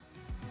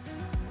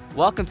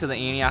Welcome to the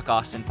Antioch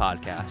Austin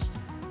podcast.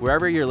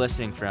 Wherever you're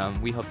listening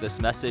from, we hope this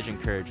message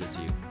encourages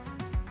you.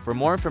 For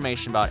more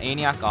information about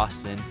Antioch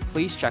Austin,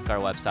 please check our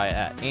website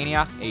at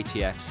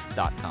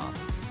antiochatx.com.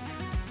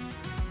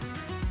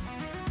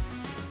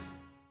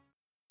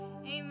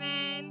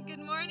 Amen. Good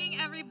morning,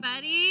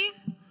 everybody.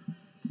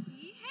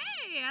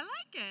 Hey, I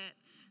like it.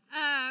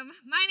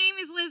 My name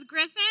is Liz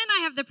Griffin.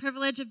 I have the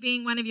privilege of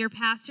being one of your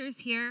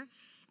pastors here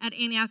at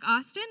Antioch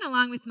Austin,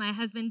 along with my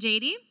husband,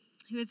 JD,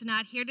 who is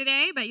not here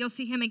today, but you'll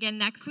see him again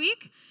next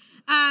week.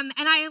 And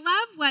I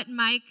love what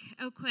Mike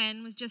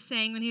O'Quinn was just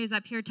saying when he was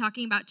up here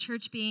talking about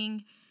church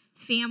being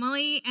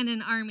family and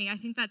an army. I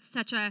think that's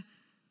such a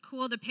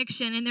cool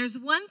depiction. And there's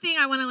one thing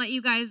I want to let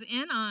you guys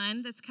in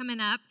on that's coming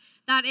up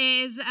that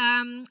is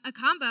a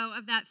combo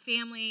of that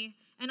family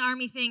and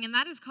army thing, and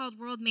that is called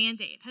World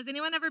Mandate. Has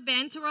anyone ever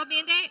been to World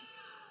Mandate?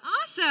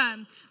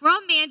 Awesome.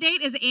 World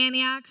Mandate is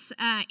Antioch's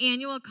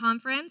annual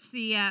conference.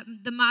 The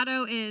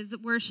motto is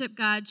Worship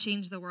God,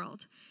 Change the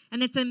World.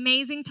 And it's an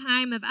amazing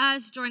time of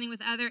us joining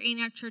with other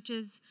Antioch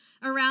churches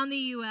around the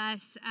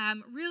U.S.,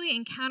 really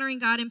encountering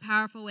God in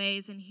powerful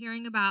ways and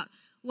hearing about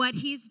what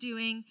he's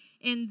doing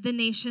in the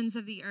nations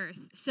of the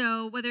earth.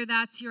 So whether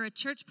that's you're a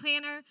church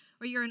planner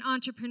or you're an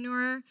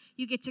entrepreneur,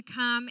 you get to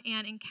come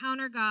and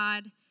encounter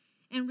God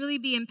and really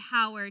be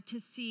empowered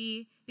to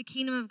see the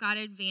kingdom of God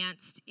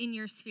advanced in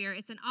your sphere.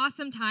 It's an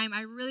awesome time.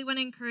 I really want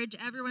to encourage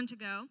everyone to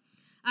go.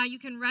 You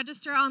can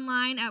register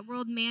online at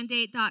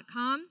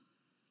worldmandate.com.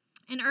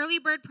 And early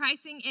bird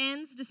pricing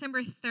ends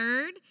December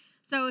 3rd.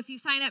 So if you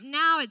sign up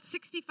now, it's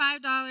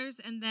 $65,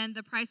 and then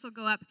the price will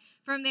go up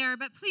from there.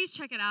 But please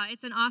check it out.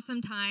 It's an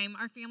awesome time.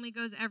 Our family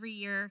goes every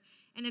year,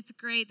 and it's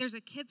great. There's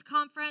a kids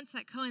conference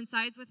that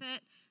coincides with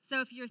it.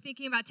 So if you're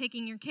thinking about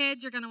taking your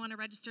kids, you're going to want to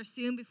register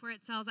soon before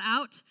it sells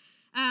out.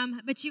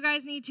 But you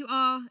guys need to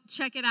all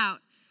check it out.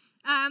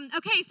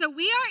 Okay, so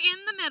we are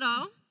in the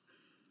middle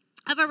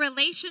of a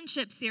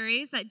relationship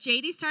series that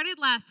JD started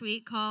last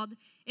week called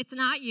It's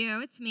Not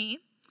You, It's Me.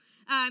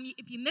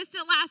 If you missed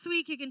it last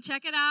week, you can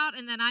check it out,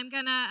 and then I'm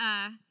going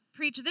to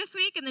preach this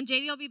week, and then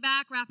JD will be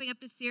back wrapping up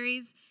the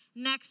series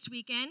next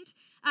weekend.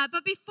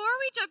 But before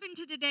we jump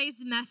into today's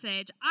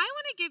message, I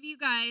want to give you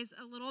guys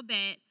a little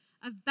bit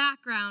of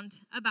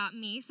background about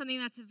me, something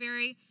that's a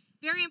very,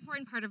 very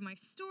important part of my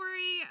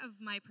story,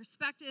 of my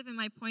perspective, and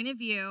my point of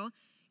view.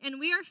 And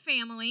we are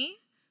family,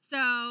 so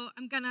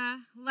I'm going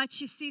to let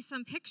you see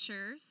some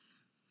pictures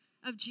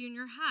of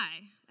junior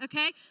high,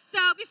 okay? So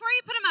before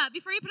you put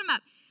them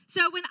up,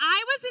 so when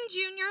I was in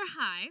junior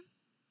high,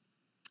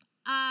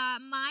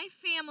 my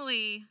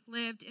family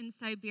lived in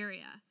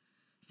Siberia.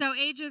 So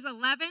ages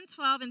 11,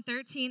 12, and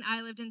 13,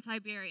 I lived in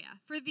Siberia.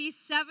 For the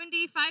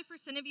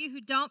 75% of you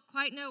who don't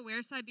quite know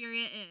where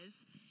Siberia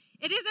is,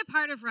 it is a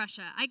part of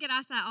Russia. I get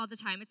asked that all the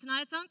time. It's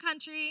not its own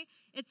country.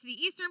 It's the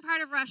eastern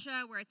part of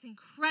Russia where it's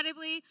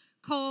incredibly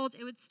cold.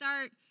 It would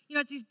start,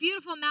 it's these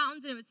beautiful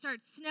mountains, and it would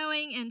start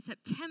snowing in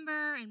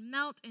September and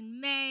melt in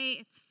May.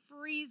 It's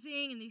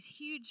freezing, and these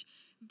huge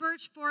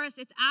birch forests.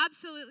 It's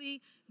absolutely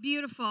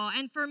beautiful.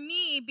 And for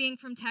me, being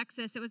from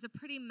Texas, it was a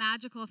pretty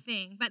magical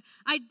thing. But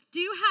I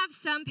do have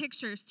some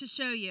pictures to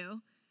show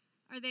you.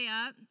 Are they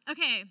up?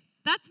 Okay,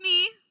 that's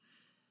me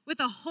with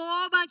a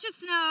whole bunch of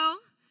snow.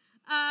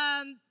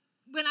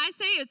 When I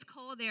say it's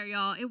cold there,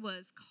 y'all, it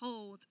was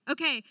cold.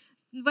 Okay,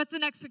 what's the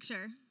next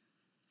picture?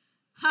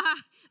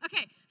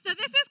 Okay, so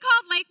this is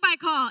called Lake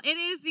Baikal. It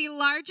is the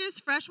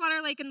largest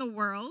freshwater lake in the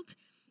world.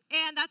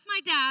 And that's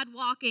my dad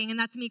walking, and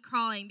that's me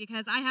crawling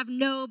because I have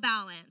no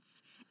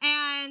balance.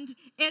 And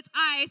it's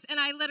ice, and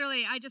I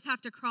just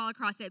have to crawl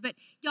across it. But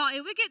y'all,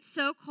 it would get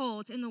so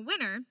cold in the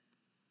winter.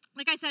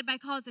 Like I said,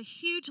 Baikal is a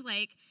huge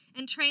lake,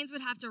 and trains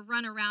would have to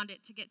run around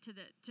it to get to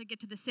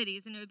the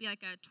cities, and it would be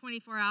like a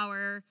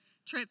 24-hour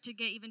trip to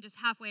get even just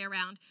halfway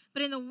around.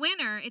 But in the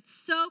winter, it's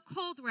so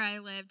cold where I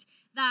lived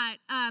that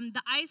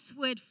the ice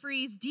would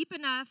freeze deep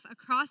enough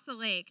across the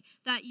lake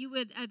that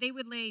they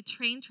would lay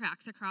train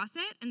tracks across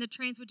it, and the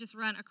trains would just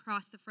run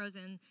across the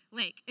frozen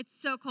lake. It's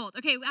so cold.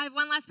 Okay, I have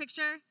one last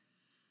picture.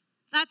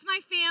 That's my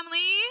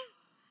family.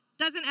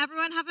 Doesn't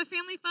everyone have a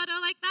family photo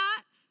like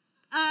that?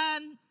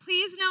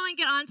 Please no one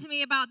get on to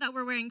me about that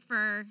we're wearing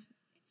fur.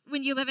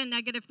 When you live in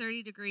negative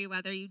 30-degree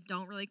weather, you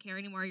don't really care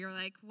anymore. You're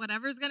like,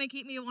 whatever's going to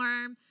keep me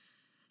warm.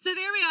 So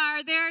there we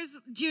are. There's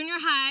junior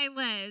high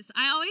Liz.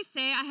 I always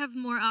say I have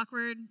more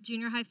awkward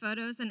junior high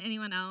photos than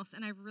anyone else,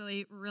 and I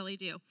really, really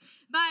do.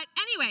 But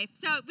anyway,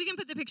 so we can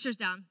put the pictures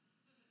down.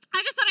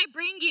 I just thought I'd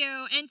bring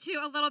you into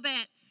a little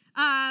bit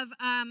of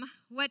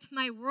what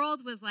my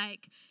world was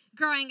like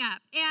growing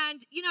up.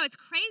 And, it's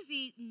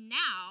crazy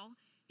now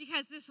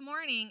because this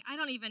morning, I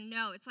don't even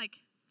know. It's like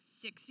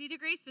 60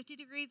 degrees, 50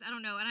 degrees, I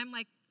don't know. And I'm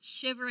like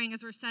shivering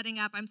as we're setting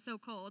up. I'm so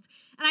cold.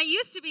 And I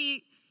used to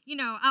be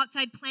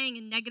outside playing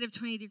in negative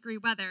 20-degree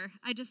weather.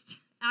 I just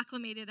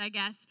acclimated, I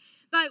guess.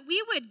 But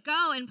we would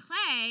go and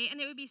play, and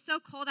it would be so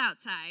cold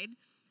outside.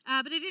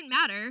 But it didn't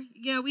matter.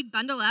 We'd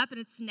bundle up, and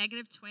it's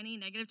negative 20,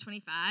 negative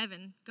 25,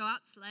 and go out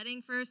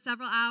sledding for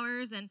several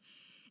hours. And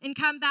and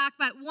come back.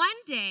 But one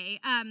day,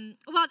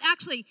 well,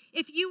 actually,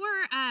 if you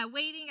were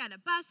waiting at a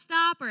bus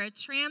stop or a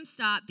tram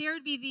stop, there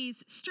would be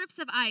these strips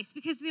of ice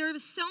because there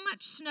was so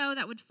much snow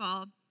that would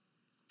fall.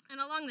 And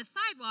along the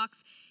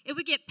sidewalks, it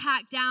would get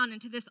packed down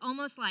into this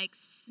almost like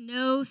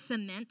snow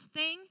cement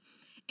thing.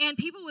 And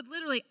people would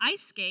literally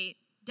ice skate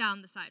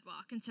down the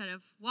sidewalk instead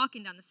of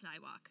walking down the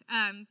sidewalk.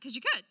 Because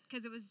you could,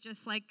 because it was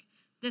just like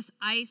this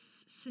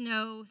ice,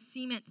 snow,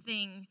 cement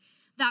thing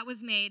that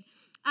was made.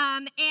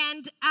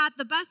 And at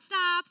the bus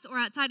stops or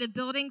outside of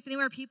buildings,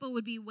 anywhere people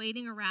would be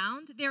waiting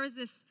around, there was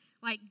this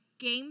like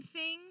game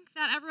thing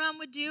that everyone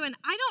would do. And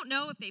I don't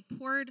know if they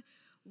poured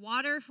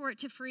water for it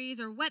to freeze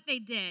or what they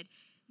did.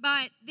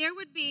 But there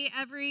would be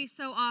every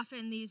so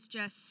often these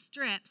just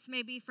strips,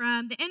 maybe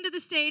from the end of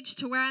the stage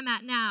to where I'm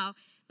at now,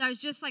 that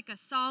was just like a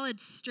solid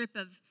strip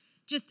of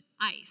just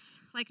ice.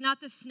 Like not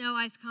the snow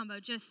ice combo,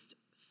 just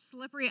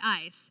slippery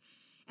ice.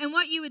 And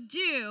what you would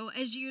do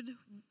is you'd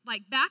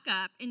like back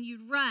up and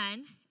you'd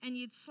run and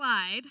you'd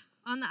slide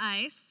on the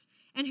ice.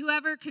 And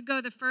whoever could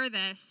go the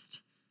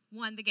furthest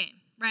won the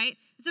game, right?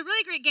 It's a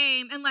really great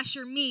game unless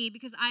you're me,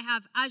 because I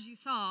have, as you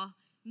saw,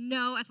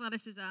 no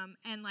athleticism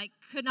and like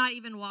could not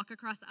even walk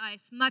across the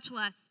ice, much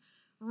less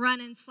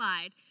run and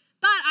slide.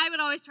 But I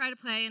would always try to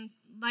play, and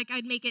like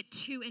I'd make it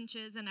 2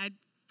 inches and I'd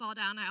fall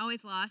down. I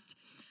always lost.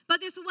 But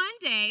this one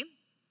day,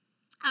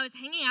 I was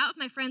hanging out with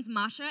my friends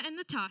Masha and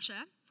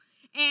Natasha,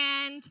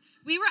 and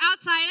we were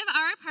outside of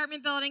our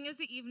apartment building. It was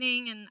the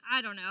evening, and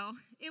I don't know.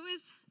 It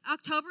was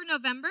October,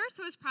 November,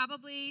 so it was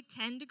probably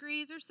 10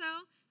 degrees or so.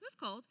 It was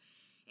cold.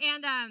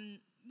 And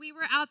we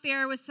were out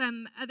there with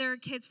some other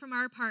kids from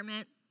our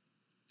apartment,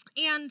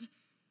 and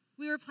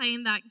we were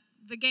playing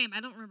the game.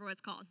 I don't remember what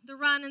it's called. The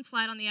run and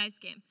slide on the ice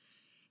game.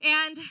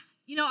 And,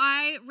 you know,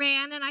 I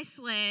ran and I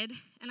slid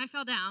and I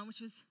fell down,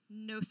 which was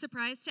no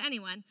surprise to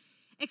anyone.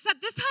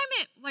 Except this time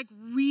it, like,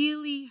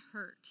 really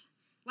hurt.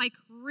 Like,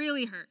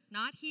 really hurt.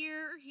 Not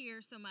here or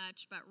here so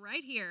much, but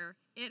right here,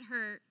 it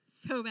hurt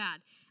so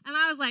bad. And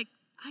I was like,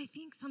 I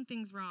think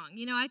something's wrong.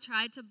 You know, I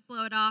tried to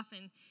blow it off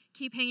and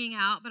keep hanging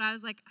out, but I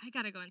was like, I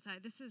got to go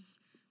inside. This is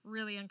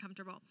really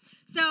uncomfortable.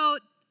 So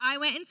I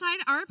went inside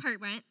our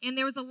apartment, and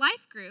there was a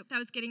life group that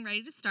was getting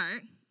ready to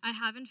start. I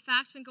have, in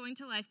fact, been going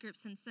to life groups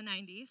since the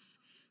 90s.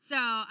 So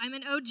I'm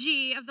an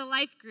OG of the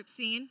life group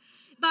scene.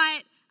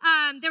 But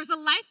there was a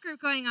life group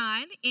going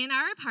on in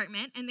our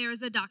apartment, and there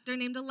was a doctor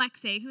named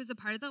Alexei who was a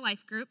part of the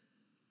life group.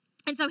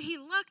 And so he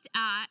looked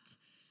at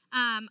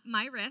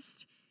my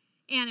wrist,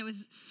 and it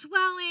was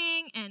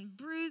swelling and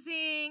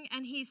bruising,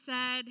 and he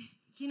said,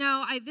 you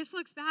know, this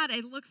looks bad.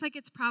 It looks like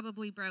it's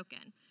probably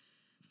broken.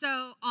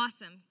 So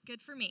awesome.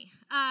 Good for me.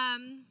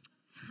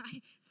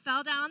 I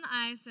fell down on the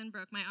ice and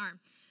broke my arm.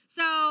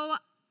 So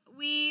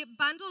we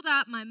bundled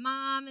up, my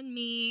mom and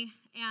me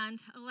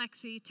and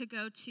Alexei, to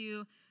go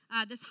to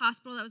this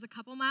hospital that was a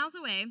couple miles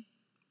away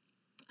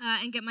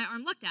and get my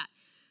arm looked at.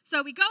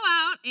 So we go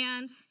out,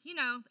 and, you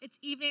know, it's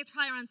evening. It's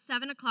probably around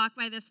 7 o'clock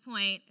by this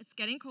point. It's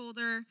getting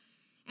colder,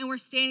 and we're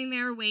standing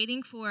there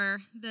waiting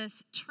for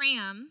this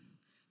tram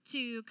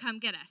to come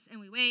get us.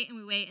 And we wait,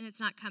 and it's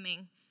not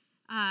coming.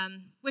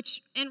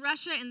 Which in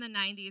Russia in the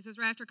 90s, it was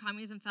right after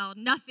communism fell,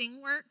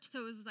 nothing worked, so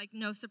it was like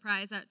no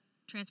surprise that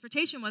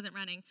transportation wasn't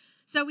running.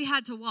 So we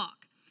had to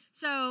walk.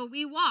 So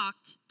we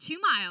walked 2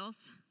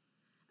 miles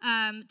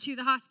to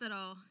the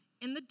hospital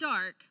in the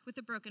dark with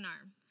a broken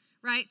arm,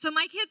 right? So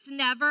my kids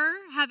never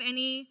have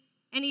any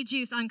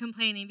juice on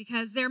complaining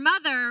because their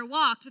mother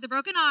walked with a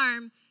broken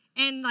arm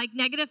in like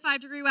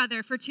 -5-degree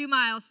weather for 2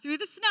 miles through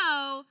the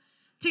snow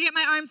to get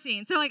my arm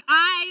seen. So like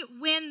I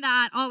win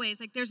that always.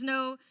 Like there's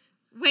no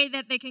way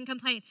that they can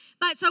complain.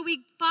 But so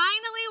we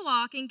finally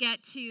walk and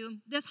get to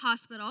this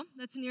hospital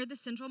that's near the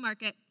Central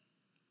Market.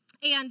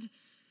 And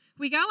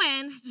we go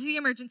in to the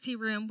emergency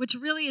room, which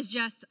really is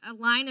just a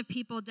line of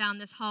people down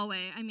this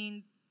hallway. I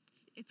mean,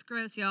 it's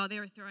gross, y'all. They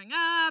were throwing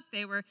up,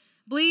 they were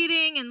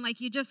bleeding, and like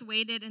you just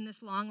waited in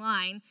this long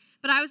line.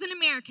 But I was an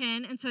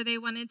American, and so they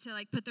wanted to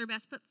like put their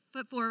best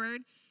foot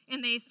forward,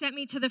 and they sent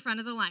me to the front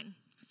of the line.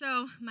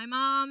 So my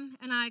mom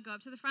and I go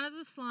up to the front of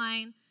this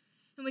line,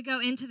 and we go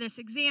into this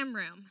exam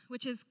room,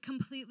 which is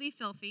completely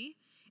filthy.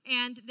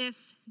 And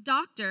this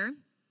doctor,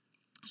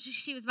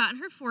 she was about in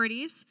her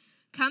 40s,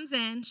 comes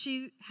in.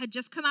 She had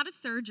just come out of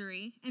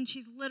surgery, and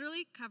she's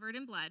literally covered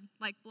in blood,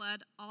 like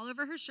blood all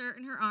over her shirt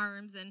and her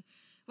arms and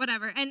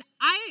whatever. And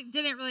I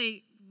didn't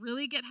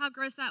really get how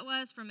gross that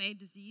was from a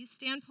disease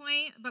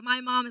standpoint, but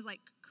my mom is like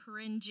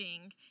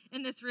cringing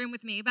in this room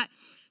with me. But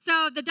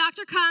so the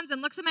doctor comes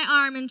and looks at my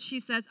arm, and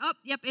she says, oh,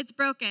 yep, it's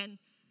broken.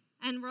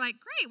 And we're like,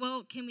 great,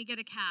 well, can we get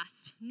a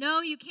cast? No,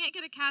 you can't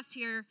get a cast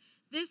here.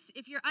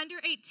 If you're under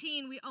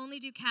 18, we only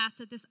do casts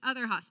at this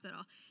other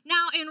hospital.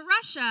 Now, in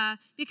Russia,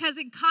 because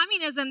in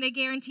communism they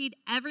guaranteed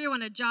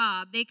everyone a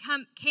job, they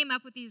came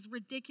up with these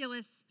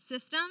ridiculous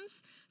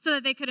systems so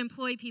that they could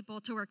employ people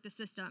to work the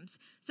systems.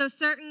 So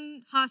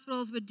certain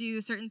hospitals would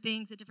do certain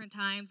things at different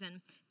times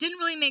and didn't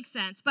really make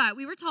sense. But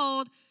we were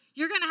told,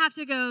 you're going to have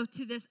to go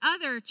to this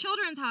other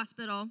children's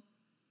hospital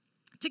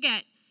to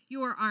get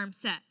your arm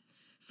set.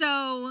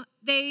 So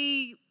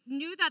they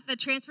knew that the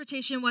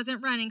transportation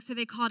wasn't running, so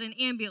they called an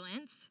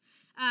ambulance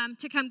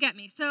to come get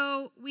me.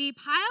 So we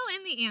pile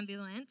in the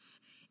ambulance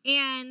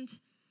and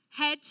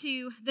head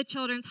to the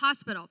children's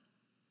hospital.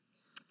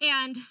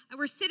 And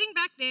we're sitting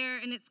back there,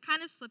 and it's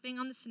kind of slipping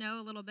on the snow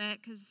a little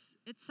bit because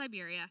it's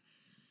Siberia.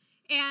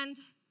 And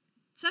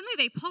suddenly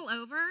they pull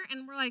over,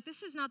 and we're like,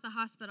 this is not the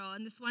hospital.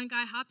 And this one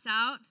guy hops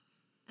out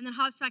and then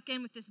hops back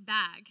in with this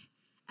bag.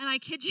 And I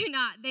kid you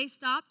not, they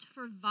stopped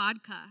for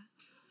vodka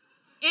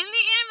in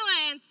the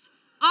ambulance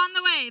on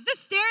the way. The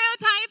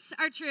stereotypes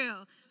are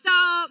true. So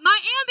my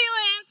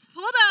ambulance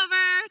pulled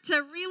over to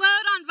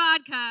reload on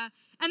vodka,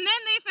 and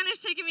then they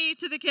finished taking me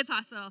to the kids'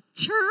 hospital.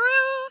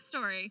 True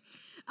story.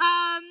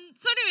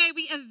 So anyway,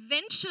 we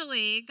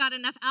eventually got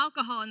enough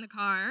alcohol in the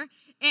car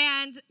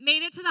and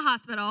made it to the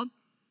hospital.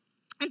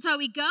 And so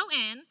we go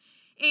in,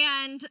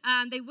 and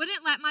they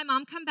wouldn't let my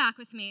mom come back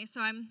with me.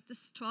 So I'm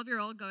this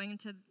 12-year-old going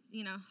into,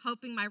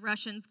 hoping my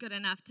Russian's good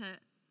enough to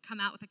come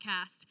out with a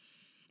cast.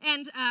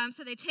 And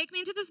so they take me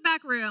into this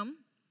back room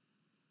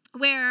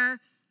where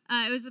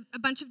it was a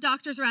bunch of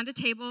doctors around a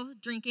table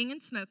drinking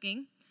and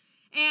smoking.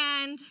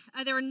 And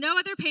there were no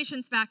other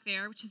patients back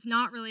there, which is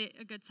not really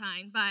a good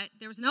sign, but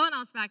there was no one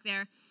else back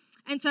there.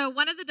 And so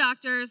one of the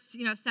doctors,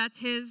 sets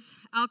his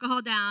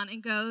alcohol down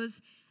and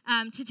goes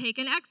to take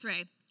an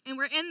x-ray. And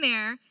we're in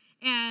there,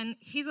 and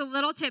he's a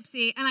little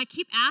tipsy, and I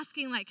keep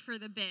asking, for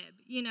the bib,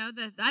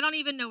 I don't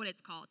even know what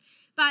it's called.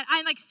 But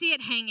I, see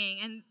it hanging,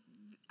 and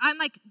I'm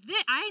like, am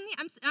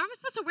I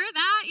supposed to wear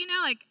that?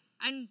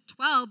 I'm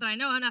 12, but I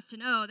know enough to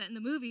know that in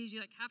the movies,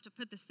 you, have to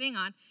put this thing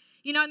on.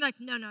 I'm like,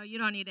 no, you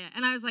don't need it.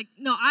 And I was like,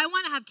 no, I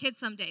want to have kids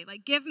someday.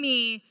 Give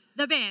me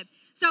the bib.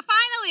 So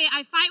finally,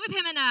 I fight with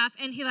him enough,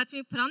 and he lets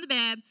me put on the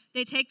bib.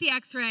 They take the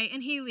x-ray,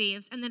 and he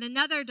leaves. And then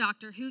another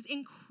doctor, who's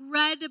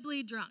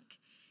incredibly drunk,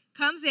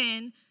 comes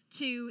in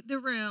to the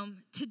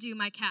room to do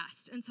my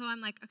cast. And so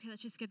I'm like, okay,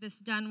 let's just get this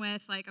done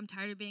with. I'm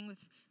tired of being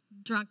with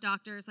drunk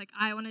doctors.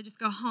 I want to just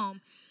go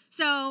home.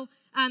 So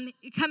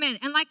come in.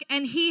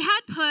 And he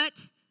had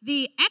put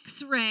the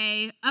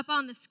x-ray up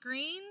on the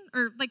screen,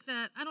 or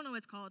I don't know what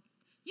it's called.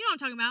 You know what I'm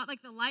talking about,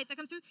 the light that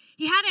comes through.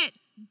 He had it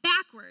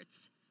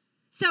backwards.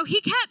 So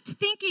he kept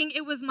thinking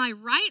it was my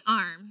right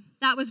arm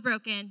that was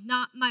broken,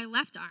 not my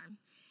left arm.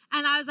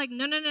 And I was like,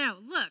 no,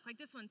 look,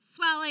 this one's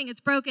swelling, it's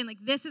broken,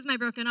 this is my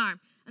broken arm.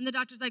 And the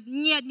doctor's like,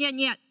 nyet.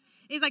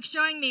 He's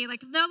showing me,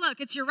 no,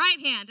 look, it's your right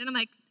hand. And I'm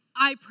like,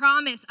 I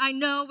promise, I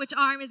know which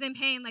arm is in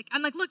pain.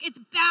 I'm like, look, it's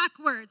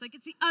backwards,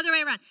 it's the other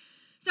way around.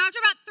 So after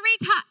about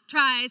 3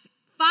 tries,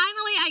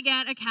 finally I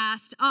get a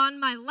cast on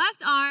my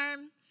left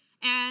arm,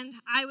 and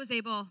I was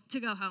able to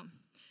go home.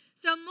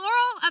 So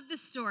moral of the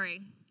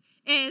story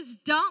is,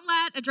 don't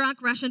let a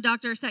drunk Russian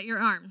doctor set your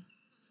arm.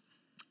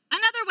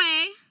 Another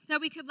way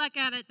that we could look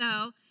at it,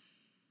 though,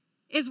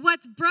 is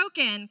what's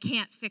broken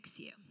can't fix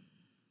you.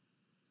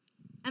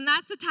 And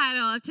that's the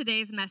title of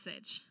today's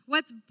message.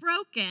 What's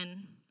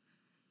broken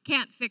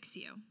can't fix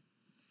you.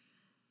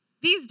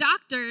 These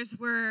doctors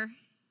were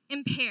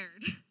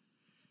impaired,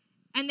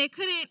 and they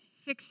couldn't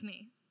fix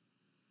me.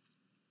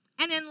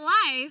 And in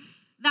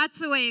life, that's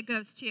the way it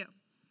goes too.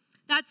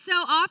 That's so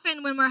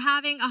often when we're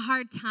having a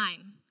hard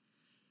time,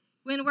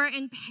 when we're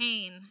in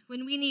pain,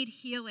 when we need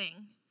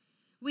healing,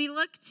 we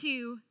look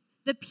to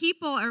the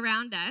people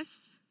around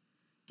us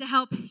to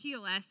help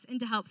heal us and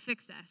to help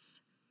fix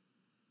us.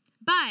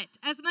 But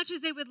as much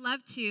as they would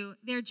love to,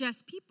 they're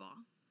just people.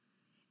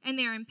 And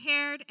they're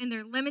impaired and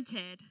they're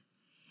limited.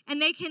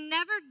 And they can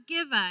never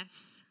give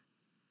us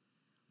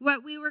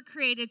what we were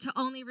created to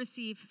only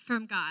receive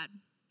from God.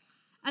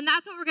 And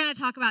that's what we're going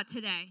to talk about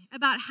today,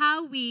 about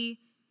how we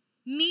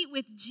meet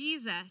with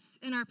Jesus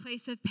in our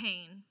place of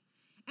pain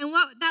and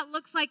what that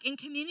looks like in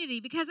community.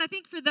 Because I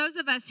think for those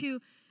of us who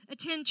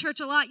attend church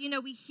a lot,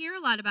 we hear a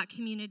lot about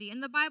community.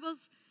 And the Bible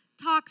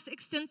talks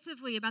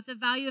extensively about the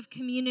value of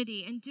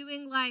community and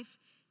doing life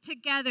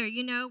together.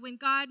 When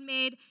God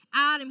made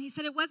Adam, he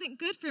said it wasn't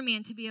good for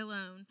man to be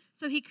alone.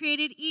 So he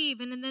created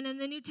Eve. And then in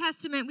the New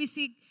Testament, we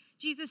see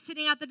Jesus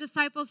sitting out the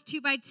disciples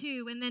 2 by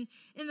 2. And then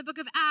in the book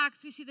of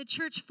Acts, we see the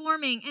church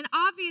forming. And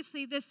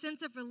obviously, this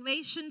sense of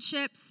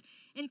relationships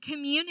and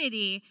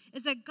community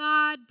is a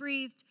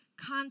God-breathed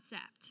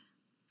concept.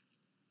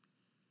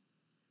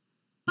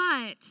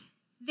 But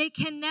they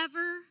can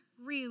never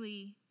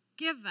really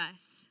give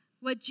us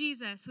what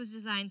Jesus was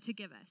designed to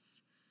give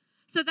us.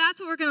 So that's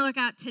what we're going to look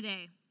at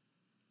today.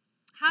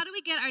 How do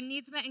we get our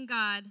needs met in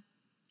God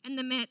in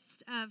the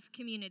midst of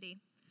community?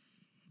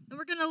 And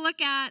we're going to look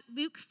at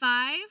Luke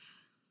 5,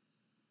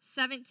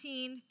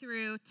 17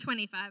 through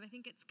 25. I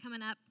think it's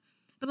coming up.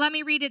 But let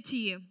me read it to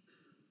you.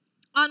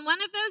 On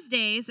one of those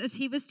days, as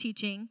he was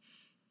teaching,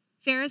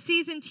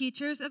 Pharisees and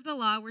teachers of the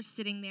law were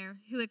sitting there,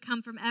 who had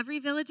come from every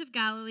village of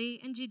Galilee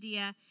and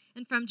Judea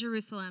and from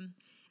Jerusalem.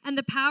 And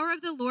the power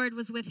of the Lord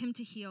was with him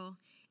to heal.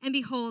 And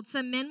behold,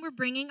 some men were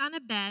bringing on a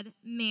bed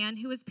a man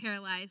who was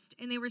paralyzed,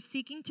 and they were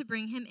seeking to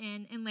bring him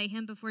in and lay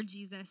him before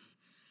Jesus.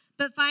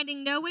 But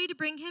finding no way to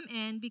bring him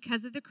in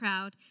because of the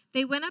crowd,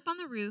 they went up on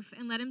the roof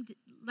and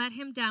let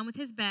him down with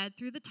his bed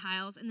through the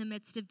tiles in the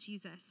midst of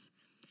Jesus.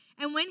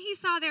 And when he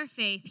saw their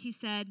faith, he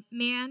said,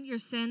 "Man, your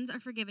sins are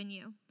forgiven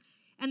you."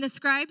 And the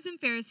scribes and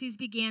Pharisees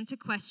began to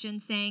question,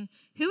 saying,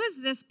 "Who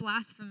is this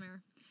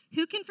blasphemer?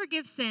 Who can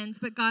forgive sins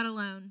but God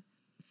alone?"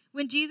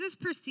 When Jesus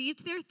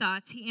perceived their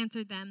thoughts, he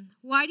answered them,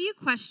 "Why do you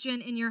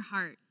question in your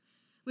heart?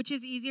 Which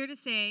is easier to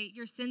say,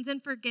 'Your sins are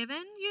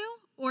forgiven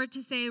you,' or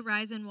to say,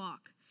 'Rise and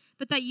walk'?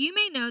 But that you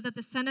may know that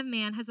the Son of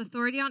Man has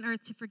authority on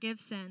earth to forgive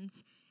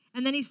sins."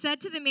 And then he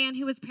said to the man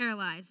who was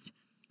paralyzed,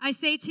 "I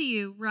say to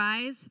you,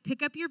 rise,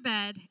 pick up your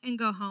bed, and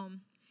go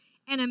home."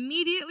 And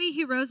immediately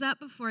he rose up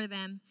before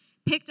them,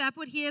 picked up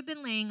what he had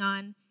been laying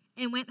on,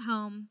 and went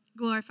home,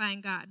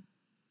 glorifying God.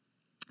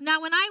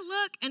 Now, when I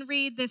look and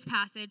read this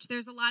passage,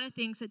 there's a lot of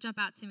things that jump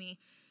out to me.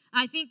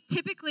 I think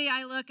typically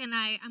I look and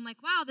I'm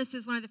like, wow, this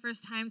is one of the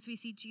first times we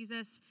see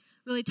Jesus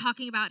really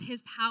talking about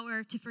his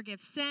power to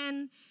forgive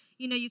sin.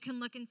 You know, you can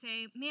look and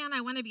say, man,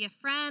 I want to be a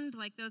friend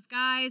like those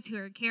guys who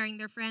are carrying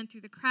their friend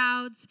through the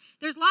crowds.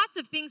 There's lots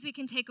of things we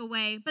can take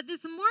away. But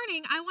this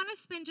morning, I want to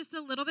spend just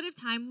a little bit of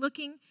time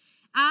looking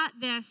at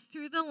this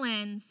through the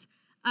lens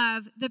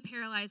of the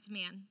paralyzed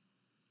man.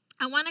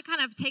 I want to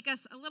kind of take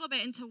us a little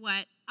bit into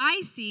what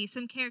I see,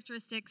 some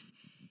characteristics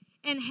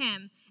in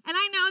him. And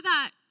I know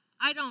that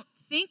I don't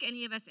think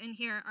any of us in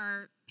here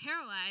are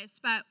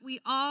paralyzed, but we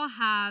all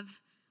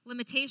have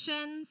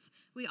limitations.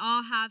 We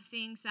all have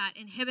things that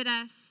inhibit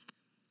us.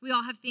 We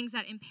all have things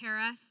that impair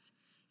us,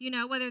 you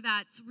know, whether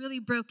that's really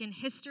broken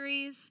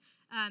histories,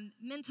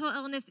 mental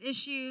illness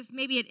issues,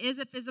 maybe it is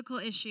a physical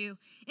issue.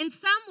 In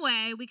some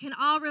way, we can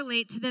all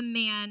relate to the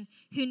man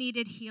who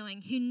needed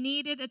healing, who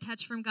needed a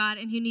touch from God,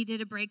 and who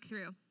needed a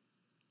breakthrough.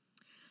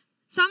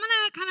 So I'm going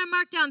to kind of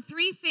mark down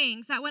 3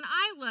 things that when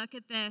I look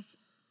at this,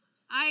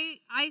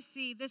 I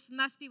see this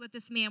must be what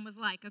this man was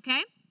like,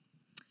 okay?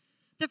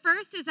 The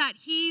first is that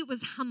he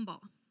was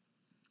humble.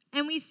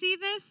 And we see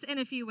this in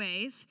a few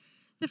ways.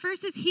 The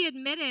first is he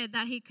admitted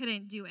that he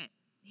couldn't do it.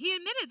 He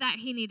admitted that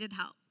he needed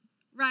help,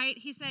 right?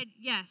 He said,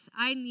 yes,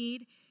 I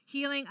need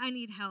healing, I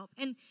need help.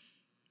 And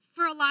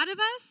for a lot of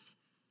us,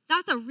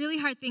 that's a really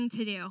hard thing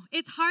to do.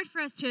 It's hard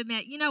for us to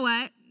admit, you know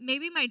what,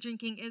 maybe my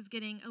drinking is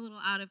getting a little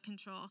out of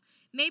control.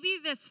 Maybe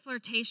this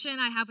flirtation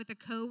I have with a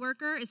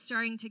coworker is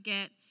starting to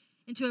get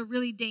into a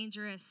really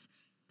dangerous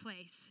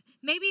place.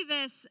 Maybe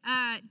this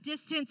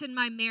distance in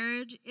my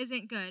marriage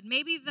isn't good.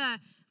 Maybe the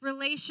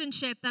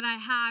relationship that I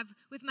have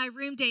with my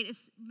roommate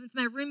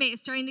is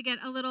starting to get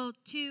a little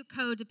too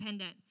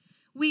codependent.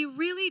 We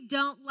really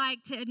don't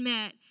like to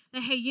admit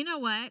that, hey, you know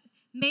what?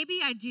 Maybe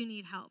I do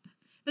need help.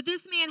 But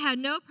this man had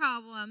no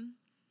problem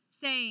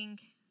saying,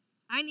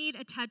 I need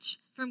a touch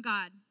from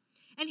God.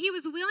 And he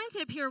was willing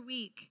to appear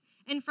weak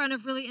in front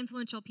of really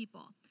influential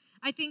people.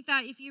 I think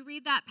that if you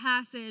read that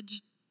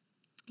passage,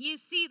 you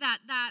see that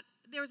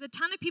there was a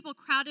ton of people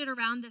crowded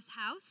around this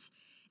house.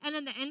 And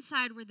on the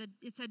inside were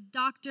it said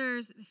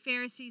doctors, the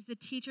Pharisees, the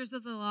teachers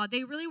of the law.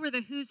 They really were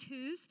the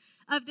who's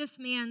of this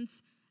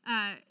man's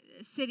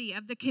city,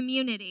 of the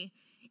community.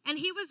 And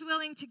he was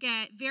willing to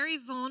get very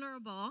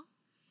vulnerable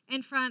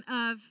in front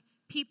of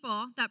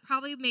people that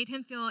probably made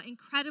him feel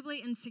incredibly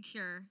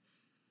insecure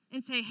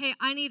and say, hey,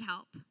 I need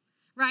help,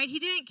 right? He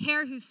didn't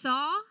care who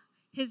saw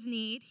his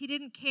need. He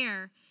didn't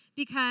care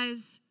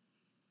because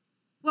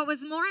what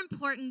was more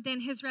important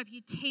than his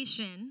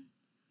reputation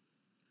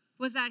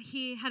was that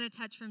he had a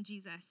touch from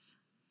Jesus.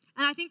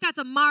 And I think that's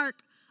a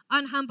mark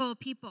on humble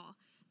people,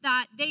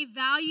 that they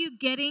value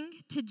getting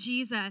to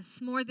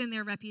Jesus more than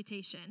their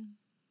reputation.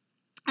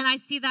 And I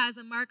see that as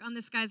a mark on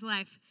this guy's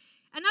life.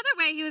 Another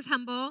way he was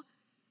humble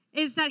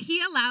is that he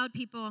allowed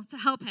people to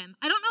help him.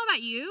 I don't know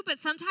about you, but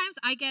sometimes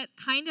I get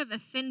kind of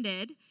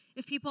offended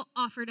if people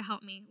offer to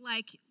help me.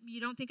 Like,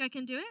 you don't think I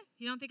can do it?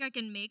 You don't think I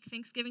can make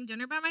Thanksgiving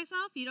dinner by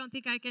myself? You don't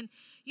think I can,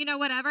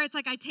 whatever. It's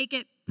like I take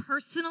it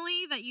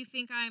personally that you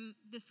think I'm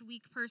this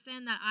weak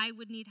person, that I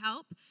would need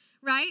help,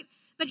 right?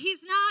 But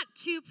he's not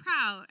too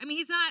proud. I mean,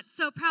 he's not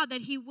so proud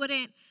that he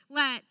wouldn't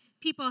let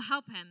people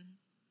help him.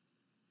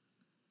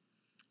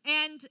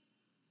 And,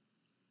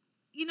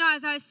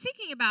 as I was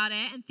thinking about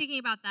it and thinking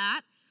about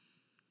that,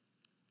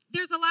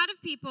 there's a lot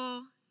of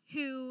people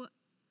who,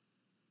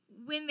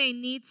 when they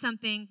need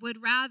something,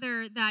 would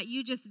rather that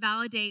you just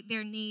validate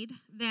their need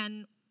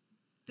than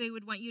they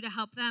would want you to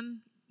help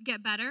them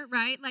get better,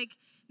 right? Like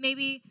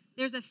maybe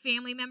there's a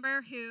family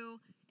member who,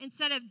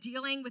 instead of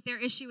dealing with their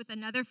issue with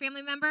another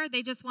family member,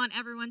 they just want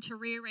everyone to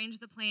rearrange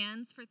the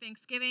plans for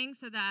Thanksgiving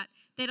so that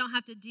they don't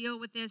have to deal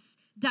with this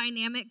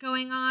dynamic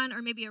going on.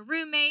 Or maybe a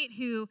roommate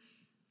who,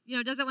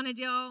 doesn't want to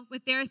deal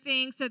with their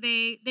thing, so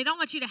they don't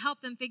want you to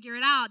help them figure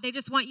it out. They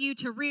just want you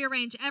to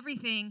rearrange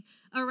everything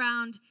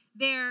around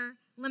their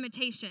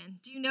limitation.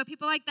 Do you know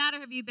people like that, or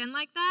have you been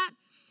like that?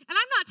 And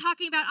I'm not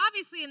talking about,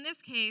 obviously in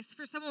this case,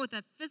 for someone with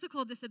a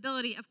physical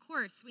disability, of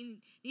course, we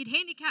need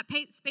handicap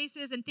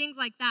spaces and things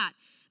like that.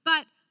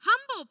 But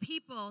humble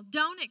people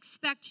don't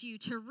expect you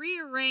to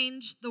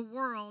rearrange the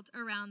world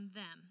around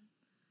them,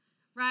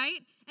 right?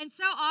 And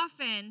so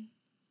often,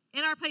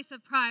 in our place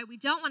of pride, we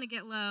don't want to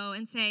get low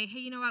and say, hey,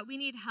 you know what? We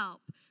need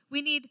help.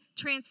 We need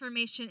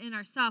transformation in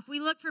ourselves. We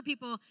look for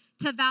people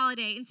to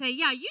validate and say,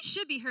 yeah, you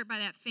should be hurt by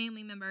that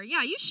family member.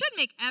 Yeah, you should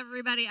make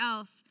everybody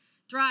else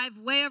drive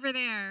way over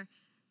there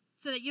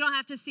so that you don't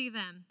have to see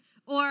them.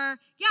 Or,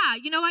 yeah,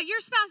 you know what?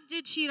 Your spouse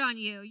did cheat on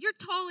you. You're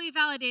totally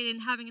validated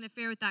in having an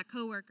affair with that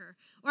coworker.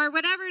 Or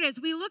whatever it is,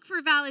 we look for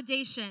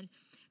validation.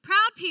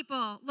 Proud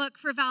people look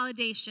for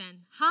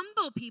validation.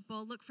 Humble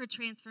people look for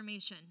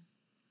transformation.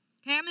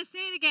 Okay, I'm going to say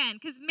it again,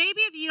 because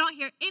maybe if you don't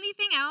hear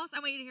anything else, I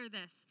want you to hear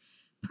this.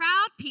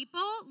 Proud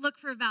people look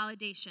for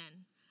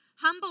validation.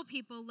 Humble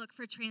people look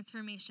for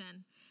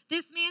transformation.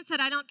 This man said,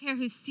 I don't care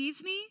who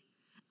sees me.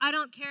 I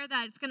don't care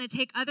that it's going to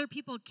take other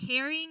people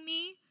carrying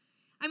me.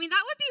 I mean,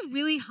 that would be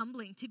really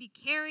humbling to be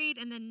carried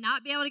and then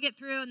not be able to get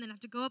through and then have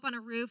to go up on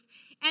a roof.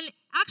 And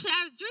actually,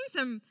 I was doing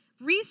some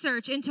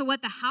research into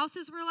what the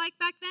houses were like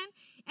back then,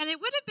 and it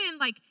would have been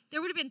like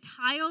there would have been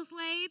tiles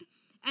laid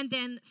and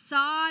then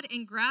sod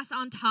and grass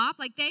on top.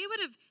 Like they would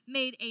have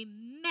made a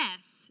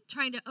mess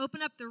trying to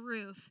open up the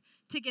roof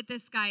to get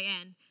this guy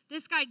in.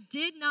 This guy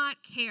did not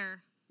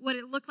care what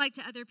it looked like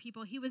to other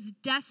people. He was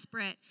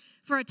desperate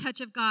for a touch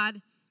of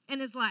God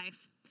in his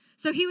life.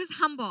 So he was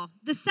humble.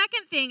 The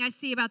second thing I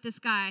see about this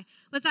guy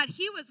was that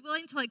he was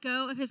willing to let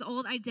go of his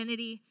old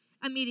identity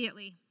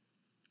immediately.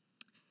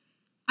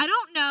 I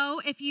don't know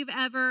if you've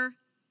ever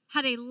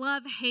had a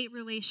love-hate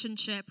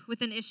relationship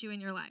with an issue in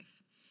your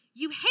life.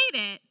 You hate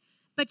it,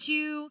 but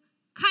you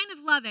kind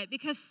of love it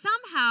because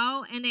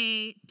somehow in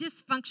a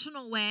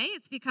dysfunctional way,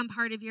 it's become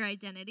part of your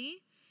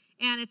identity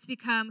and it's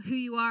become who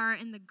you are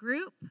in the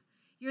group.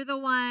 You're the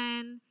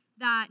one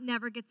that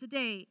never gets a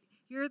date.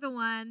 You're the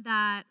one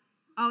that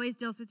always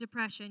deals with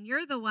depression.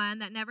 You're the one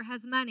that never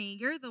has money.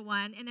 You're the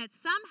one, and it's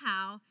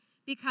somehow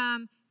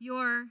become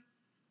your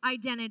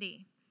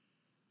identity.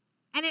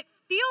 And it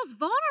feels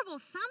vulnerable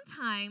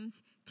sometimes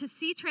to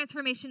see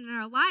transformation in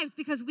our lives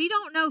because we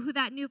don't know who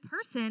that new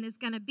person is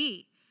going to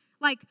be.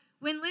 Like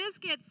when Liz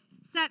gets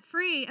set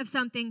free of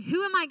something,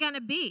 who am I going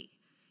to be?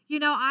 You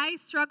know, I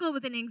struggle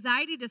with an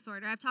anxiety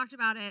disorder. I've talked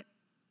about it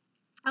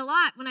a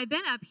lot when I've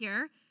been up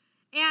here.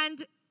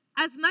 And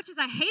as much as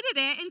I hated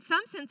it, in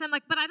some sense, I'm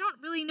like, but I don't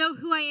really know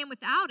who I am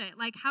without it.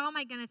 Like, how am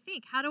I going to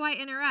think? How do I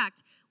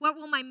interact? What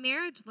will my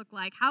marriage look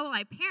like? How will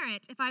I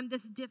parent if I'm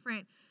this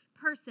different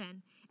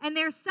person? And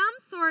there's some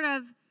sort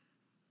of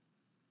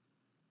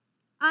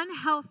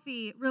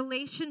unhealthy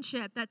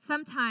relationship that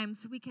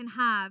sometimes we can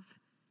have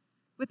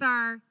with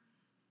our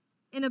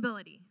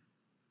inability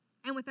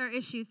and with our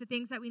issues, the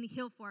things that we need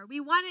healed for. We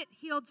want it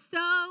healed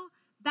so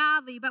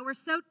badly, but we're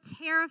so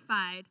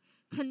terrified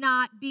to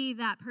not be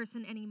that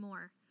person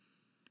anymore.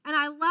 And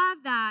I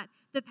love that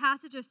the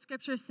passage of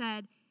Scripture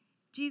said,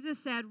 Jesus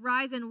said,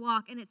 rise and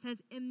walk. And it says,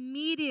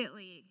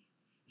 immediately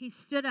he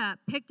stood up,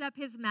 picked up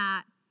his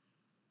mat,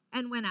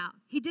 and went out.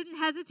 He didn't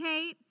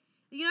hesitate.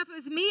 You know, if it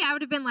was me, I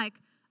would have been like,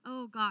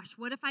 oh gosh,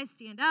 what if I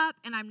stand up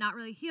and I'm not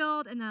really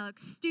healed and I look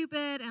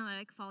stupid and I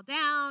like fall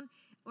down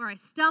or I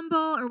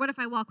stumble, or what if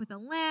I walk with a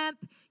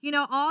limp? You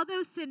know, all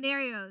those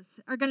scenarios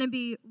are going to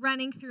be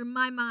running through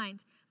my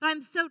mind. But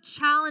I'm so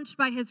challenged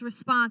by his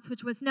response,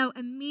 which was no,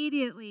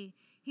 immediately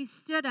he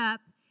stood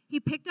up, he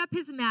picked up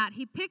his mat,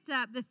 he picked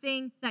up the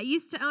thing that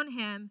used to own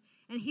him,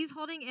 and he's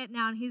holding it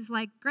now, and he's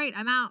like, great,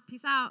 I'm out,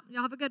 peace out,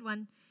 y'all have a good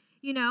one.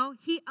 You know,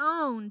 he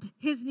owned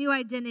his new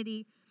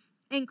identity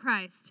in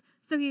Christ.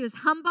 So he was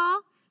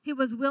humble, he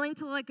was willing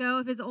to let go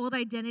of his old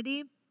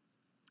identity.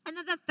 And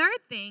then the third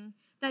thing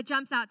that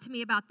jumps out to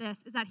me about this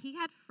is that he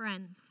had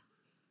friends.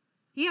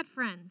 He had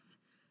friends.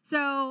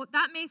 So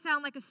that may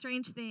sound like a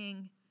strange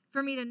thing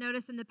for me to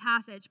notice in the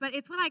passage, but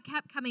it's what I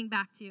kept coming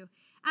back to.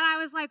 And I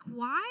was like,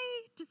 why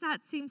does that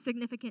seem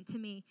significant to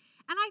me?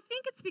 And I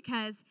think it's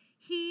because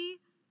he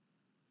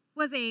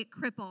was a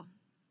cripple.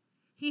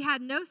 He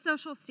had no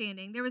social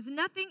standing. There was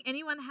nothing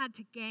anyone had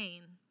to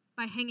gain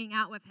by hanging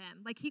out with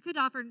him. Like, he could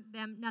offer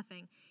them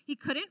nothing. He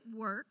couldn't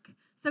work,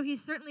 so he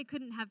certainly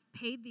couldn't have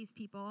paid these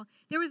people.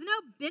 There was no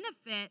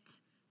benefit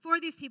for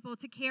these people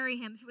to carry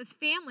him. If it was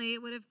family,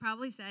 it would have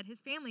probably said his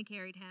family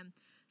carried him.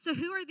 So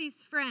who are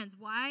these friends?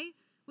 Why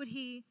would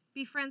he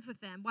be friends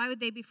with them? Why would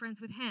they be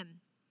friends with him?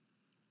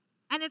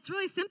 And it's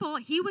really simple.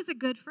 He was a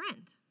good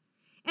friend.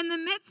 In the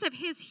midst of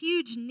his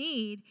huge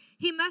need,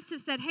 he must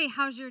have said, hey,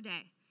 how's your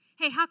day?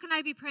 Hey, how can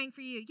I be praying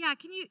for you? Yeah,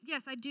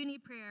 yes, I do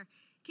need prayer.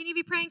 Can you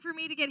be praying for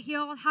me to get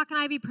healed? How can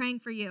I be praying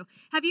for you?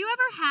 Have you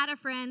ever had a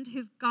friend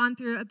who's gone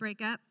through a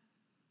breakup?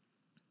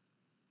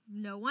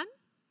 No one?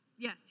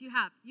 Yes, you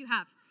have. You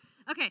have.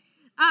 Okay.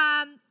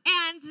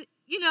 And,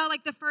 you know,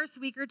 like the first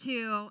week or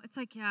two, it's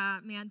like, yeah,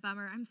 man,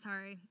 bummer. I'm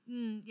sorry.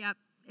 Yep,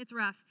 it's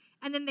rough.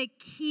 And then they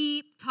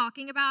keep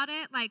talking about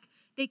it. Like,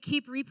 they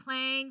keep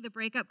replaying the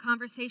breakup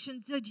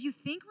conversation. So do you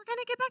think we're going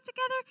to get back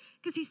together?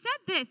 Because he said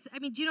this. I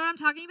mean, do you know what I'm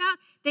talking about?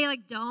 They,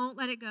 like, don't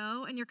let it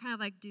go. And you're kind of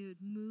like, dude,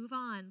 move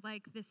on.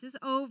 Like, this is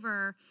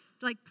over.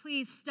 Like,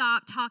 please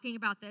stop talking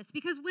about this.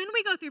 Because when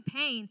we go through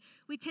pain,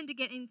 we tend to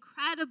get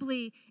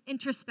incredibly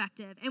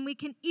introspective. And we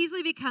can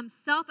easily become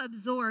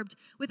self-absorbed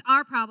with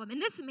our problem.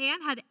 And this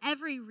man had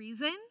every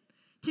reason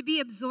to be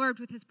absorbed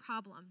with his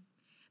problem.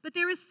 But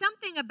there was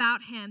something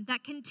about him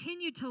that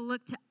continued to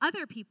look to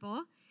other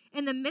people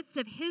in the midst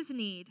of his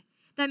need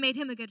that made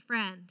him a good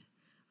friend,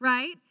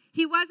 right?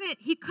 He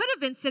could have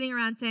been sitting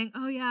around saying,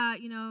 oh yeah,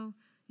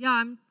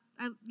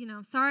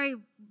 sorry, it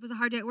was a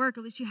hard day at work.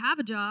 At least you have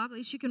a job. At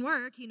least you can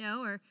work,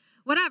 or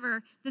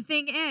whatever the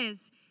thing is.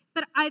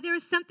 But there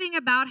was something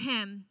about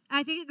him.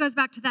 I think it goes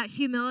back to that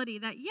humility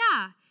that,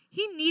 yeah,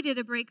 he needed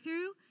a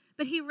breakthrough,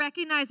 but he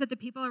recognized that the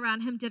people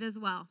around him did as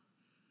well.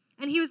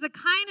 And he was the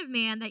kind of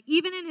man that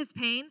even in his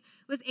pain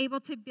was able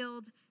to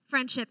build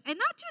friendship. And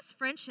not just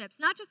friendships,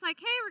 not just like,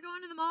 hey, we're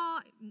going to the mall.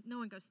 No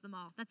one goes to the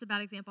mall. That's a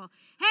bad example.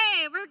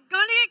 Hey, we're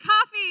going to get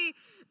coffee.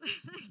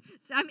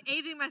 I'm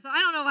aging myself. I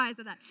don't know why I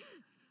said that.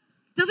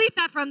 Delete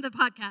that from the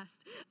podcast.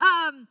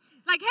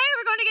 Like, hey,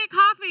 we're going to get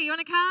coffee. You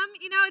want to come?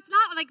 It's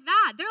not like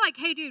that. They're like,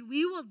 hey, dude,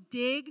 we will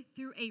dig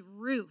through a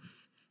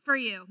roof for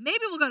you. Maybe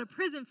we'll go to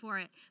prison for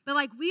it. But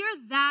like, we are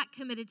that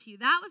committed to you.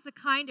 That was the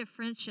kind of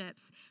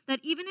friendships that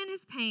even in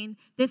his pain,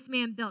 this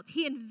man built.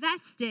 He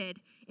invested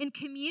in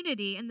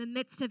community in the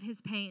midst of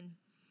his pain.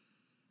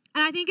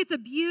 And I think it's a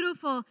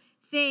beautiful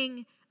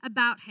thing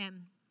about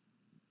him.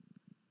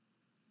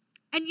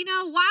 And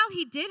while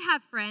he did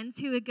have friends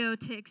who would go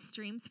to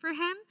extremes for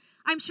him,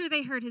 I'm sure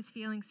they hurt his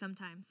feelings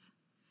sometimes,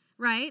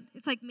 right?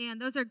 It's like, man,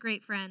 those are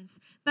great friends.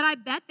 But I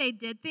bet they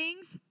did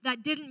things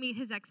that didn't meet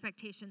his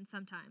expectations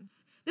sometimes.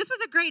 This was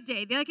a great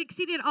day. They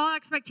exceeded all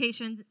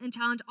expectations and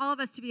challenged all of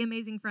us to be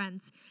amazing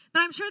friends.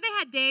 But I'm sure they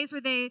had days where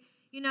they,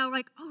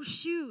 oh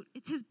shoot,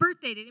 it's his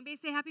birthday. Did anybody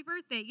say happy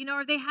birthday?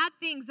 Or they had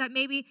things that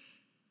maybe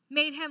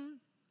made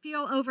him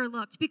feel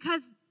overlooked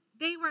because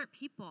they weren't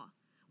people.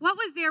 What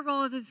was their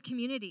role of his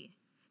community?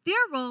 Their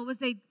role was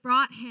they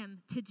brought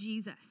him to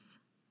Jesus.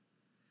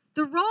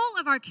 The role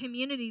of our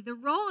community, the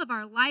role of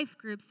our life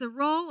groups, the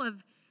role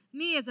of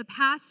me as a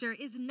pastor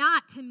is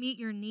not to meet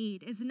your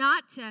need, is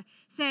not to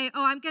say,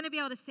 oh, I'm going to be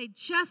able to say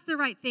just the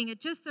right thing at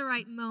just the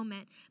right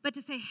moment, but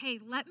to say, hey,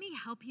 let me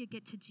help you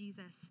get to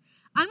Jesus.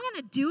 I'm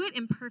going to do it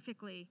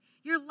imperfectly.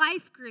 Your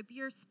life group,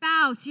 your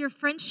spouse, your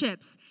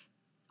friendships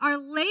are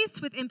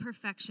laced with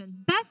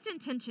imperfection, best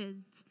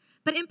intentions,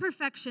 but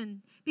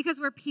imperfection because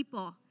we're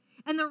people.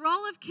 And the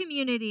role of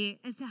community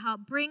is to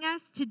help bring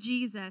us to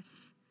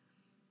Jesus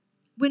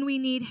when we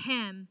need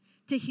him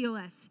to heal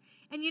us.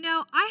 And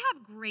I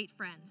have great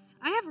friends.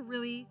 I have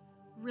really,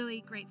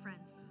 really great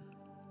friends.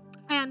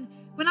 And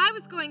when I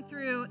was going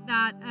through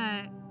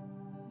that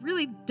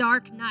really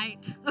dark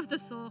night of the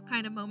soul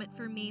kind of moment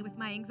for me with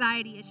my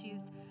anxiety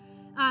issues,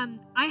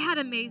 I had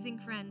amazing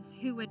friends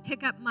who would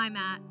pick up my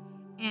mat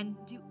and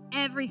do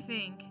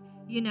everything,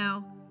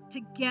 to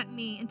get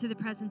me into the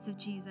presence of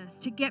Jesus,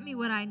 to get me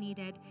what I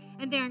needed.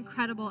 And they're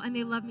incredible, and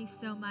they love me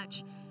so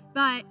much.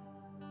 But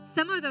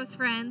some of those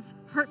friends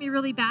hurt me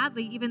really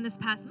badly even this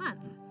past month.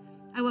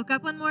 I woke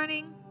up one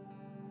morning,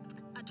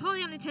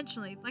 totally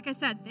unintentionally. Like I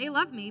said, they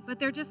love me, but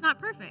they're just not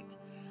perfect.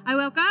 I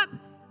woke up,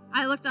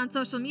 I looked on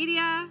social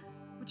media,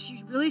 which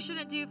you really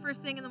shouldn't do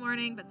first thing in the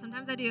morning, but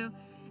sometimes I do.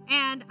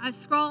 And I was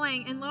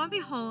scrolling, and lo and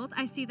behold,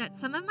 I see that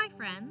some of my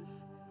friends,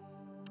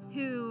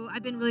 who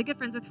I've been really good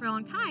friends with for a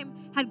long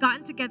time, had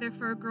gotten together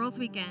for a girls'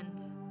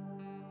 weekend,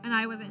 and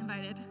I wasn't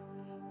invited.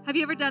 Have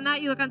you ever done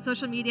that? You look on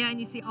social media and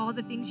you see all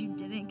the things you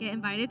didn't get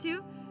invited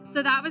to?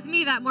 So that was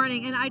me that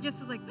morning, and I just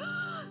was like,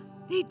 oh,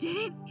 they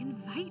didn't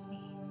invite me.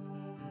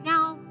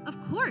 Now, of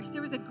course,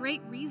 there was a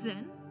great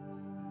reason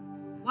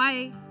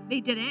why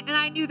they didn't, and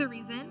I knew the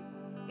reason.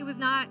 It was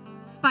not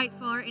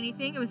spiteful or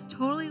anything. It was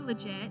totally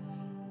legit.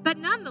 But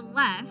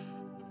nonetheless,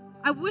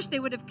 I wish they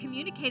would have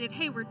communicated,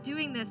 hey, we're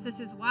doing this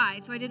is why,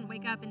 so I didn't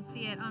wake up and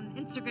see it on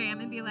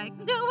Instagram and be like,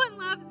 no one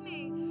loves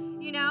me,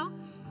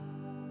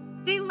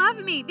 They love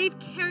me. They've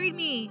carried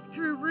me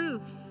through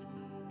roofs.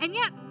 And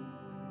yet,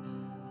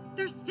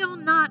 there's still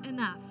not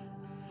enough.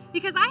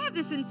 Because I have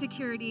this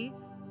insecurity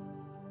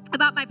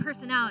about my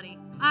personality.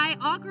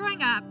 All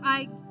growing up,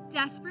 I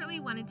desperately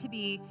wanted to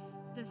be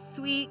the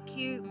sweet,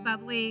 cute,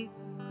 bubbly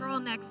girl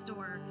next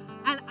door.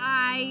 And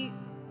I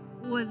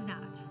was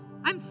not.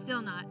 I'm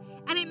still not.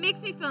 And it makes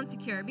me feel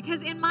insecure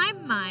because in my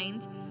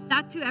mind,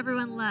 that's who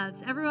everyone loves.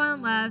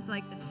 Everyone loves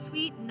like the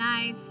sweet,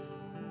 nice,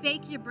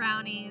 bake you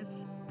brownies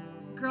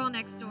girl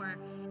next door.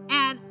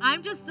 And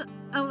I'm just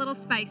a little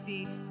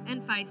spicy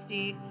and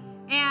feisty.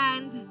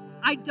 And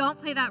I don't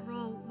play that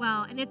role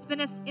well. And it's been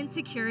an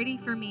insecurity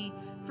for me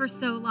for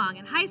so long.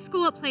 In high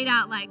school, it played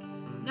out like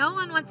no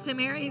one wants to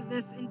marry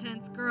this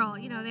intense girl.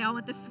 They all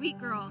want the sweet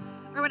girl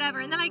or whatever.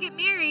 And then I get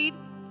married.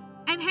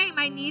 And hey,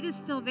 my need is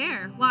still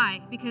there.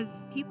 Why? Because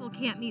people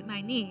can't meet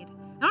my need.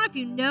 I don't know if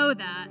you know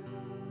that,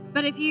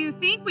 but if you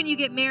think when you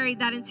get married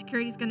that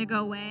insecurity is going to go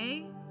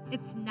away,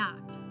 it's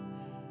not,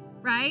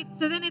 right?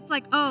 So then it's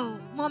like, oh,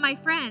 well, my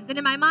friends. And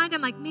in my mind,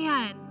 I'm like,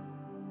 man,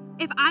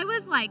 if I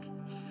was like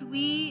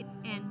sweet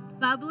and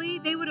bubbly,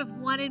 they would have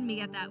wanted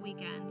me at that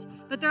weekend.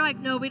 But they're like,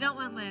 no, we don't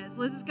want Liz.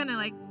 Liz is going to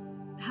like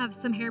have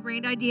some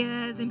harebrained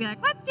ideas and be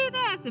like, let's do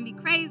this and be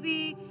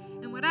crazy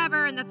and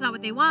whatever, and that's not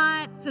what they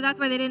want, so that's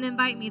why they didn't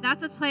invite me.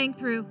 That's what's playing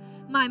through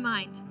my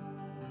mind.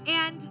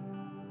 And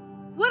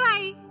what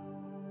I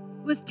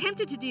was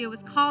tempted to do was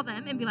call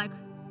them and be like,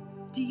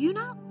 do you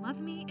not love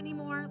me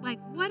anymore? Like,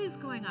 what is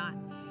going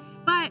on?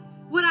 But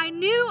what I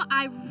knew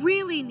I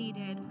really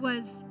needed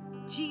was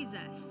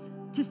Jesus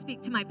to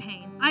speak to my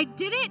pain. I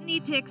didn't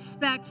need to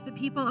expect the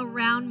people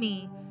around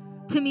me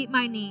to meet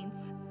my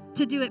needs,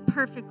 to do it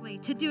perfectly,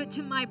 to do it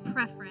to my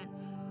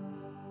preference.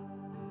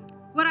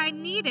 What I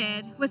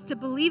needed was to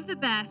believe the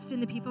best in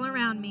the people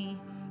around me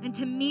and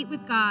to meet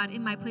with God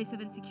in my place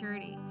of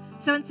insecurity.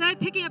 So instead of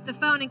picking up the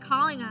phone and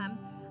calling him,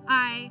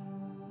 I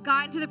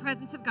got into the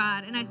presence of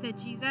God and I said,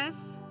 Jesus,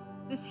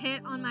 this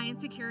hit on my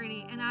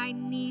insecurity and I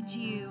need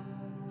you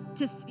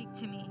to speak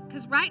to me.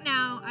 Because right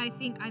now, I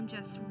think I'm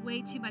just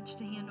way too much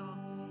to handle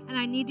and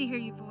I need to hear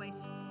your voice.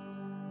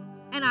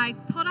 And I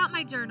pulled out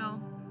my journal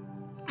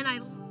and I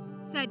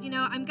said,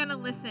 I'm going to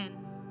listen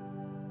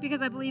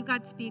because I believe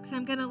God speaks.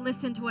 I'm going to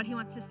listen to what he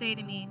wants to say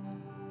to me.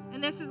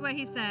 And this is what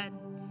he said.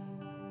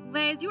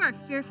 Liz, you are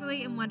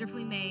fearfully and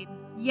wonderfully made.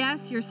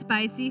 Yes, you're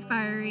spicy,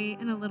 fiery,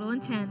 and a little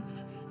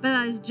intense, but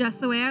that is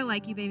just the way I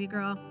like you, baby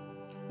girl.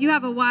 You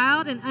have a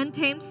wild and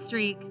untamed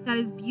streak that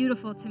is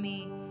beautiful to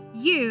me.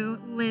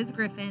 You, Liz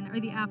Griffin, are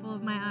the apple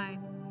of my eye.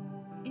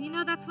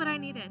 And that's what I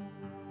needed.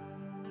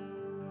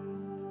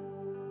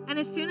 And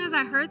as soon as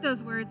I heard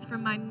those words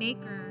from my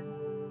maker,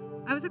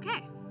 I was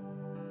okay.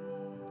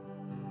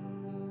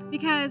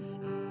 Because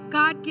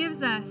God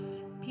gives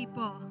us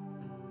people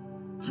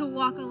to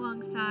walk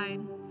alongside,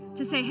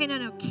 to say, hey,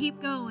 no,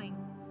 keep going.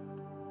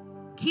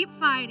 Keep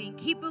fighting,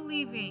 keep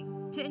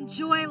believing, to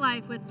enjoy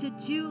life with, to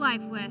do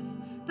life with.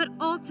 But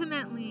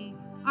ultimately,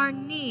 our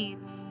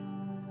needs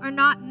are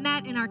not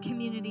met in our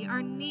community.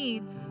 Our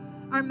needs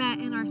are met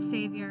in our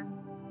Savior.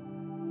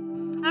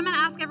 I'm going to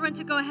ask everyone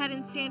to go ahead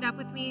and stand up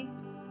with me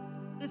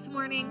this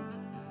morning.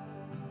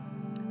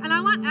 And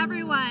I want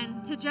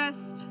everyone to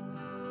just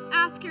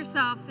ask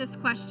yourself this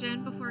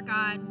question before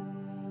God,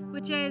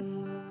 which is,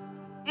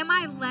 am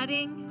I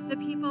letting the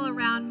people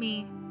around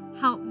me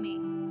help me?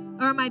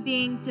 Or am I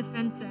being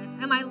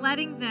defensive? Am I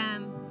letting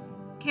them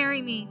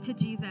carry me to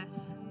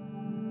Jesus?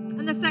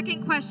 And the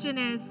second question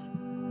is,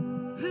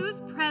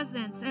 whose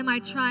presence am I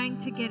trying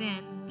to get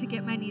in to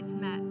get my needs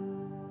met?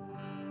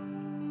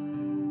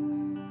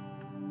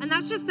 And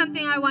that's just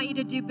something I want you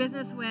to do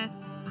business with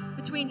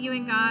between you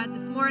and God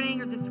this morning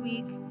or this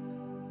week.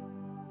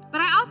 But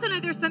I also know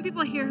there's some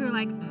people here who are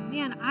like,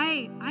 man,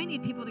 I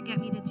need people to get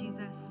me to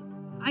Jesus.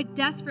 I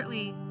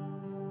desperately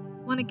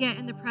want to get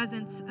in the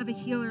presence of a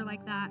healer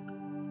like that.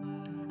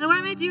 And what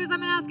I'm going to do is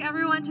I'm going to ask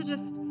everyone to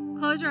just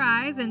close your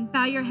eyes and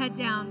bow your head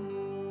down.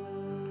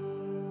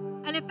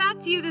 And if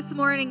that's you this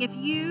morning, if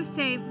you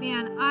say,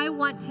 man, I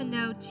want to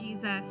know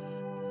Jesus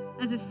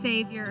as a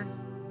Savior,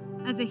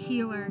 as a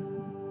healer,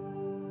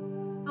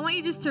 I want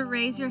you just to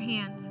raise your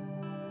hand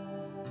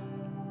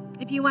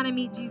if you want to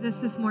meet Jesus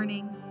this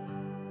morning.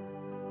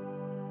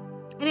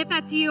 And if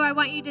that's you, I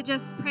want you to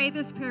just pray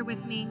this prayer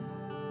with me.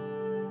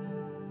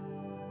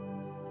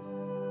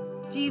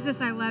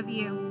 Jesus, I love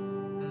you.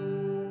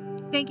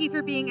 Thank you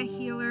for being a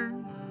healer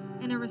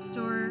and a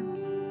restorer.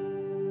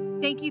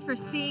 Thank you for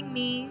seeing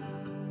me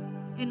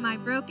in my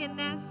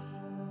brokenness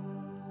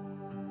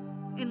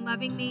and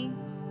loving me.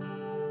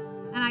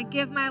 And I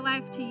give my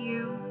life to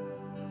you.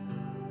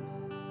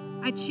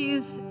 I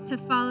choose to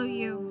follow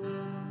you.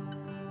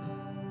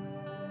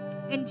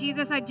 And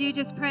Jesus, I do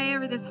just pray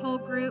over this whole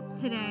group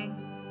today.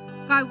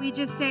 God, we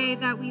just say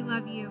that we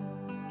love you.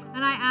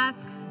 And I ask,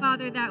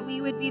 Father, that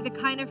we would be the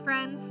kind of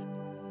friends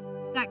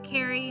that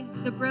carry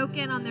the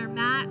broken on their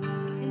mats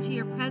into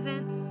your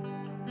presence.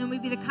 And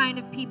we'd be the kind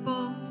of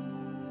people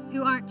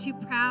who aren't too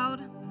proud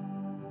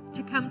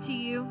to come to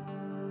you.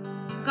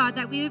 God,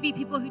 that we would be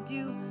people who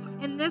do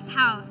in this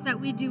house, that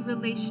we do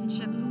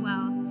relationships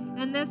well.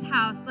 In this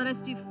house, let us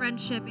do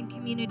friendship and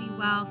community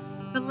well.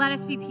 But let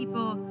us be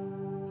people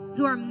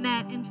who are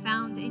met and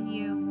found in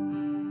you.